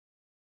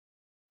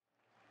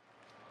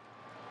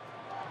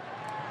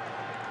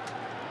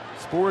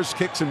scores,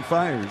 kicks, and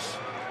fires.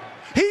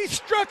 He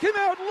struck him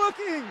out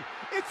looking.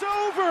 It's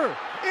over.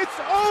 It's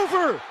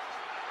over.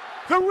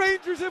 The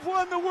Rangers have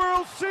won the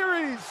World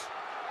Series.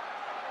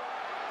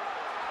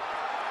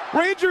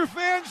 Ranger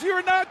fans,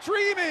 you're not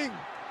dreaming.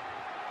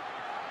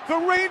 The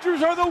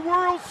Rangers are the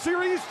World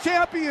Series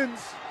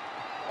champions.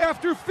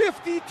 After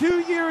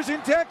 52 years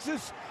in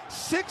Texas,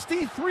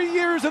 63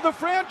 years of the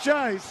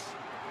franchise.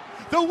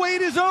 The wait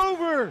is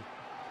over,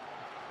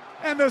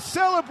 and the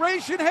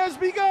celebration has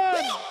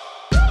begun.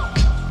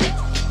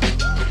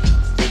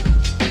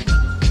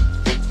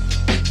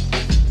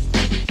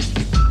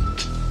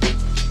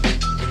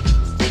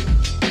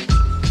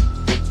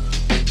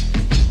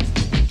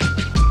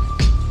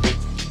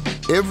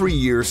 Every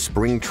year,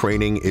 spring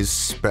training is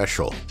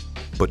special,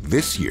 but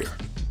this year,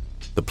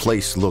 the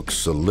place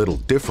looks a little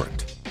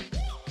different.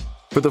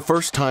 For the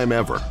first time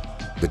ever,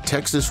 the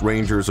Texas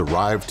Rangers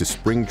arrived to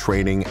spring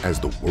training as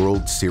the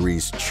World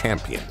Series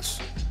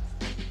champions.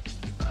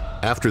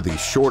 After the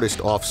shortest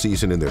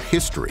offseason in their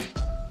history,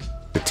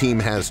 the team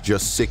has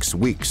just 6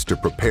 weeks to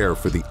prepare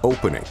for the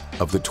opening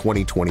of the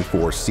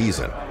 2024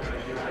 season.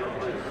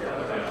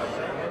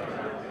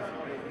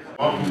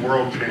 Welcome,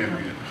 world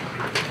champions.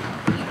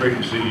 It's great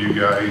to see you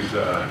guys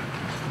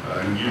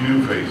and you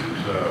new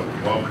faces.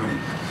 Welcome.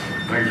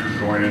 Thanks for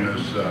joining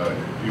us.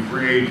 You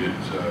free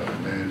agents,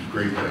 man, it's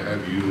great to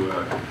have you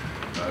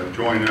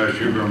join us.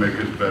 You're going to make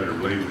us better,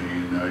 believe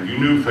me. And you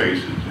new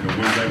faces, you know,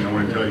 one thing I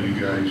want to tell you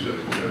guys,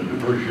 the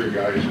first year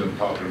guys I'm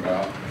talking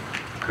about,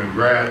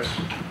 congrats,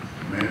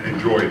 man,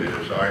 enjoy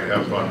this. All right,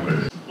 have fun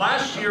with it.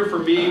 Last year for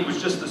me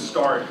was just the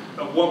start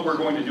of what we're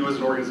going to do as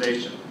an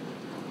organization.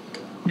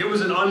 It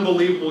was an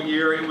unbelievable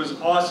year. It was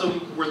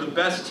awesome. We're the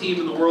best team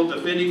in the world,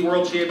 defending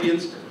world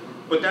champions,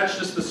 but that's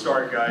just the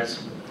start,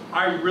 guys.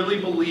 I really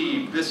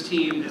believe this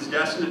team is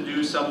destined to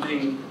do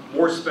something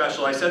more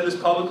special. I said this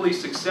publicly,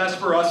 success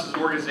for us as an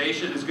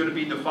organization is going to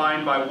be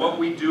defined by what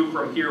we do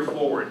from here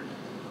forward.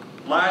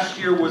 Last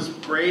year was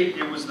great,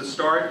 it was the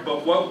start,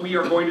 but what we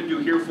are going to do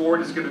here forward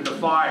is going to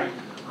define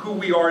who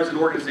we are as an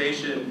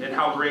organization and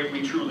how great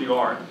we truly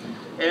are.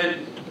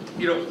 And,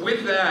 you know,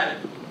 with that,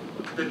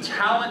 the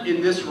talent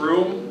in this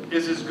room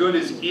is as good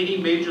as any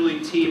major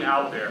league team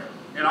out there.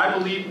 And I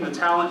believe in the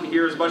talent in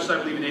here as much as I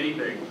believe in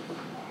anything.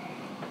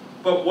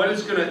 But what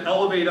is going to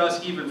elevate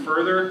us even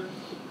further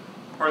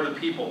are the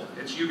people.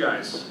 It's you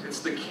guys.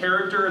 It's the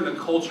character and the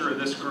culture of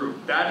this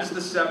group. That is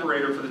the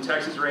separator for the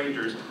Texas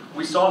Rangers.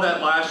 We saw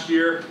that last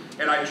year,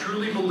 and I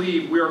truly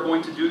believe we are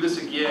going to do this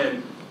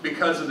again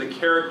because of the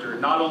character.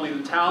 Not only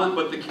the talent,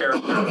 but the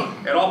character.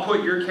 And I'll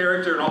put your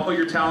character and I'll put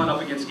your talent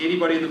up against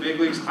anybody in the big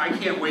leagues. I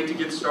can't wait to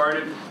get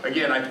started.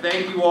 Again, I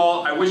thank you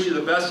all. I wish you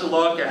the best of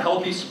luck, a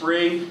healthy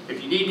spring.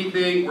 If you need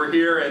anything, we're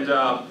here,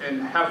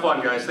 and have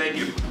fun, guys. Thank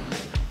you.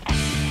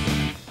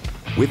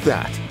 With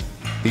that,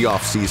 the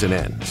offseason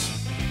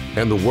ends,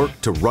 and the work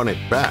to run it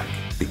back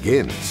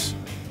begins.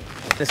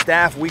 The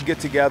staff, we get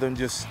together and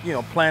just,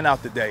 plan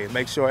out the day and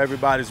make sure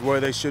everybody's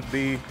where they should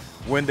be,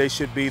 when they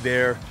should be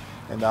there,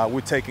 and we're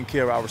taking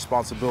care of our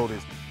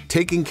responsibilities.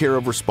 Taking care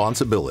of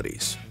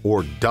responsibilities,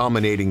 or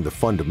dominating the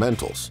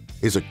fundamentals,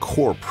 is a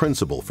core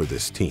principle for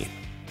this team.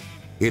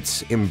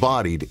 It's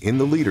embodied in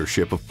the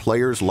leadership of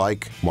players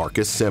like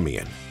Marcus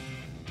Semien.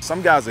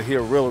 Some guys are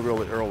here really,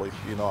 really early.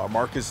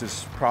 Marcus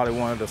is probably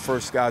one of the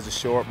first guys to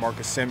show up,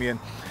 Marcus Semien.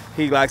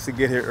 He likes to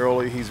get here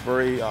early. He's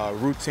very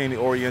routine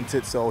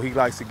oriented, so he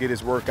likes to get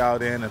his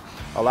workout in. And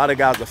a lot of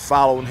guys are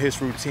following his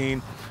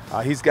routine.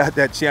 He's got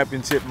that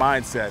championship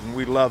mindset, and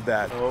we love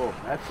that. Oh,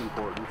 that's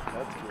important.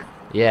 That's good.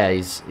 Yeah,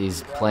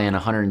 he's playing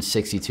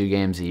 162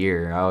 games a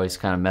year. I always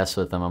kind of mess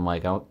with him. I'm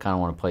like, I kind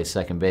of want to play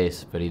second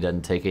base, but he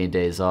doesn't take any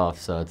days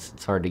off, so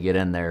it's hard to get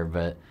in there.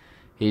 But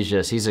he's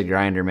a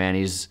grinder, man.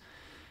 He's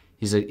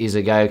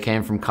a guy who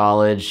came from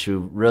college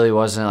who really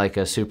wasn't like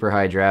a super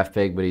high draft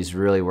pick, but he's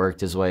really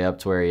worked his way up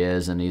to where he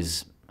is, and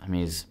he's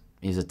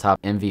a top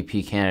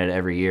MVP candidate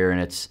every year, and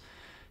it's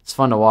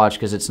fun to watch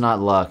because it's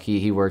not luck.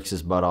 He works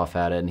his butt off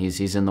at it, and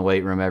he's in the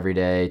weight room every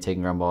day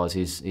taking ground balls.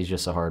 He's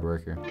just a hard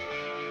worker.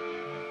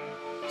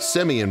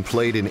 Semien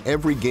played in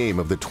every game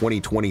of the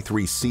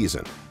 2023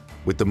 season,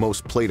 with the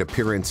most plate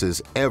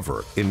appearances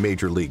ever in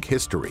Major League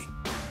history.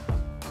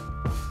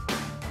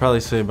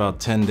 Probably say about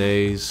 10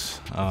 days.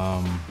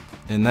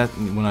 And that,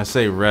 when I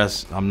say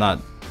rest, I'm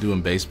not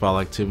doing baseball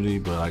activity,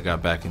 but I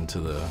got back into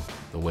the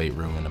weight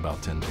room in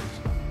about 10 days.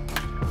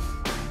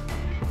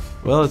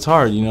 Well, it's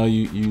hard,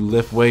 you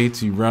lift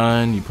weights, you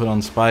run, you put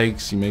on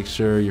spikes, you make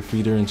sure your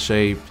feet are in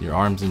shape, your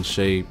arms in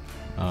shape.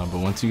 But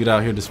once you get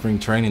out here to spring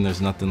training,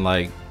 there's nothing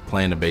like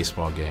playing a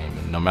baseball game.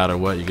 And no matter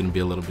what, you're gonna be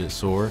a little bit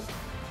sore,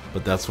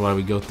 but that's why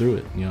we go through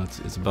it.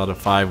 It's about a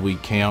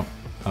 5-week camp,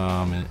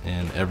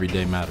 and every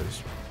day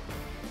matters.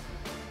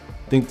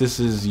 I think this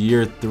is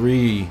year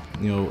 3,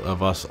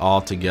 of us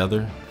all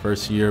together.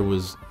 First year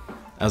was,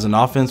 as an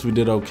offense, we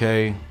did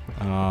okay.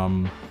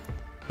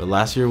 But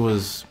last year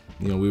was,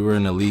 we were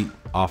an elite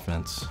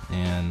offense,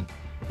 and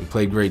we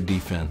played great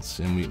defense,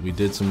 and we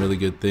did some really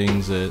good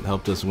things that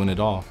helped us win it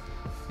all.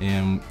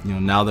 And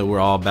now that we're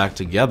all back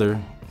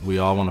together, we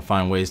all want to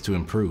find ways to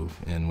improve.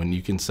 And when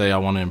you can say, I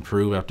want to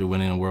improve after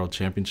winning a world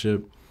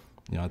championship,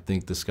 you know, I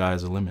think the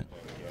sky's the limit.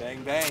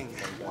 Bang, bang.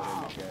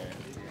 Wow.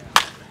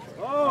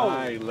 Oh!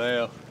 Ay,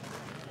 Leo.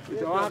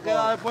 ¿Te vas a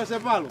quedar después de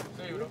ese palo?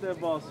 That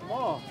ball's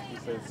small. He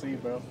said, see,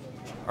 bro.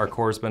 Our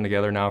core's been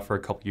together now for a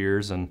couple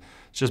years, and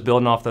it's just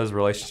building off those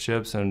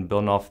relationships and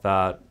building off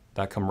that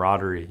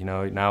camaraderie. You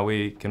know, now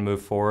we can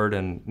move forward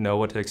and know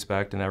what to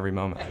expect in every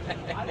moment.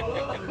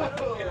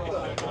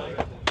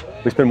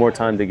 We spend more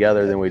time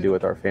together than we do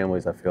with our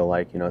families, I feel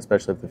like, you know,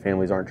 especially if the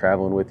families aren't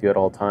traveling with you at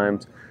all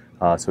times.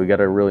 So we got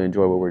to really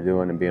enjoy what we're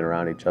doing and being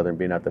around each other and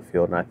being at the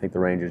field. And I think the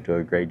Rangers do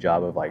a great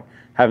job of like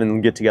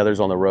having get-togethers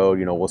on the road.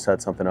 You know, we'll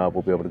set something up.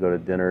 We'll be able to go to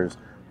dinners,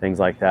 things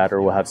like that,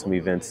 or we'll have some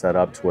events set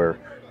up to where,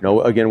 you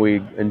know, again,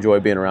 we enjoy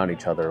being around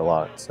each other a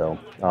lot. So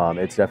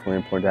it's definitely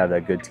important to have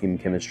that good team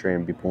chemistry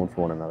and be pulling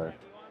for one another.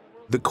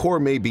 The core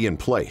may be in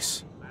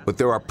place, but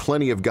there are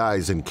plenty of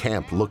guys in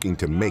camp looking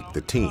to make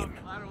the team.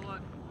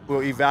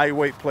 We'll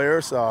evaluate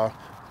players.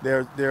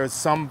 There are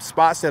some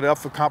spots that are up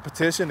for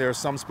competition. There are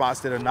some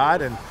spots that are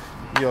not, and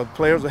you know,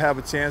 players will have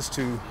a chance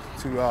to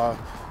you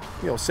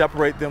know,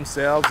 separate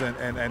themselves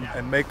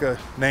and make a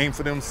name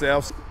for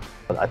themselves.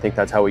 I think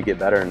that's how we get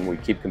better, and we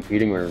keep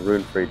competing. We're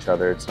rooting for each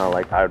other. It's not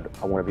like I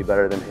want to be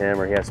better than him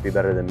or he has to be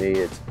better than me.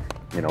 It's,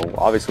 you know,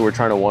 obviously we're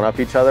trying to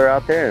one-up each other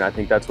out there, and I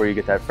think that's where you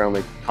get that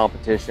friendly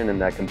competition and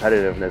that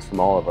competitiveness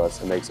from all of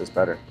us. It makes us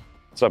better.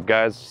 What's up,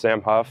 guys?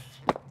 Sam Huff.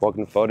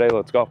 Welcome to Fo Day.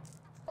 Let's go.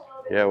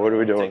 Yeah, what are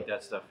we doing? Take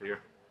that stuff here.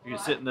 You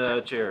can sit in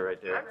the chair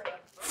right there.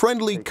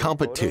 Friendly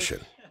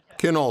competition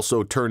can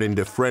also turn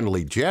into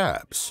friendly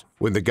jabs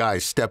when the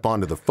guys step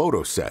onto the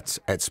photo sets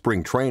at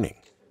spring training.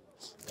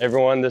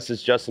 Everyone, this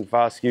is Justin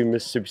Foscue,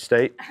 Mississippi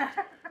State.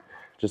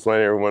 Just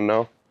letting everyone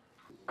know.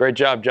 Great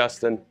job,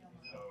 Justin.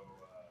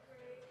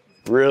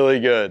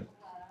 Really good.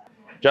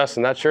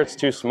 Justin, that shirt's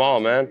too small,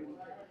 man.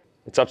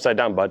 It's upside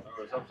down, bud.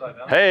 It's upside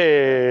down.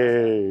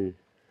 Hey!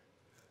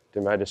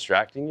 Am I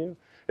distracting you?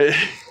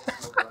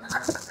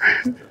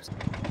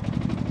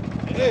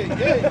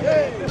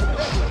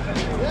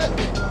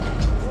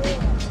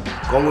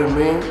 Come with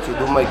me to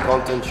do my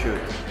content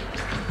shoot.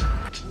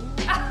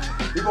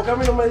 It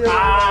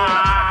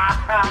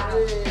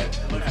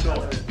looks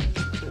cool.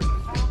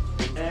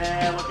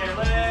 And look at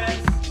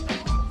legs.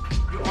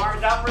 Your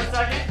arms out for a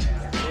second.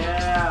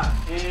 Yeah.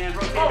 And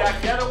rotate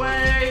back the other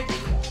way.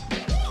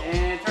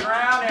 And turn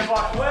around and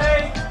walk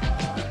away.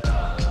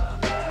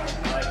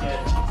 Like it.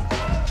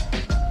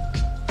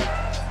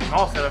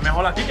 No, se ve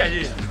mejor aquí que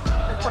allí.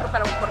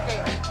 ¿Pero por qué?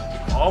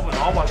 No, pues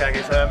no, porque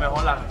aquí se ve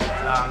mejor las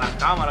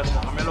cámaras,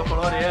 como cambian los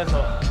colores y eso.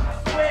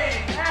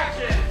 Swing,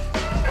 action.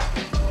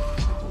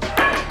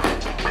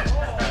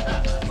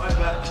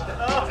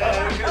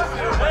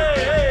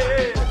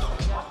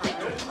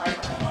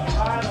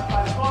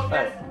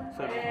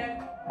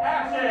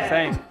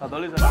 Same.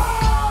 Adolis.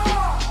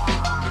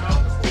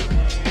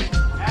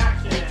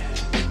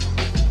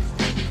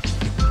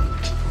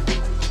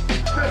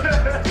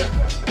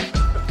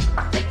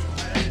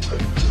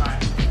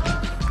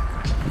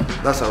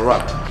 That's a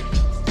wrap.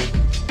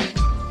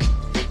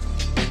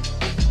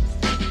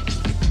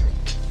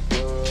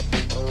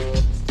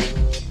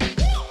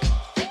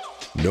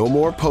 No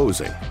more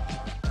posing.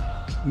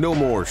 No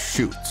more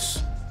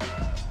shoots.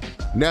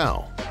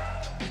 Now,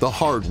 the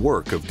hard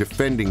work of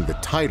defending the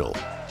title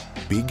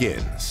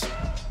begins.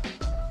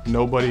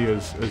 Nobody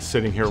is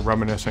sitting here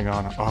reminiscing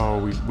on,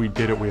 oh, we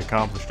did it, we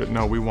accomplished it.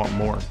 No, we want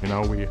more. You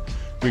know,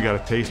 we got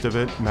a taste of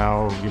it.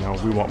 Now, you know,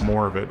 we want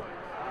more of it.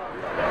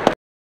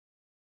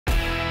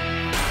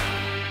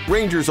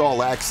 Rangers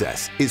All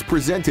Access is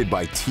presented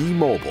by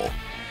T-Mobile,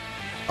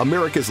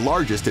 America's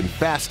largest and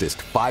fastest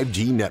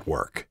 5G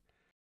network.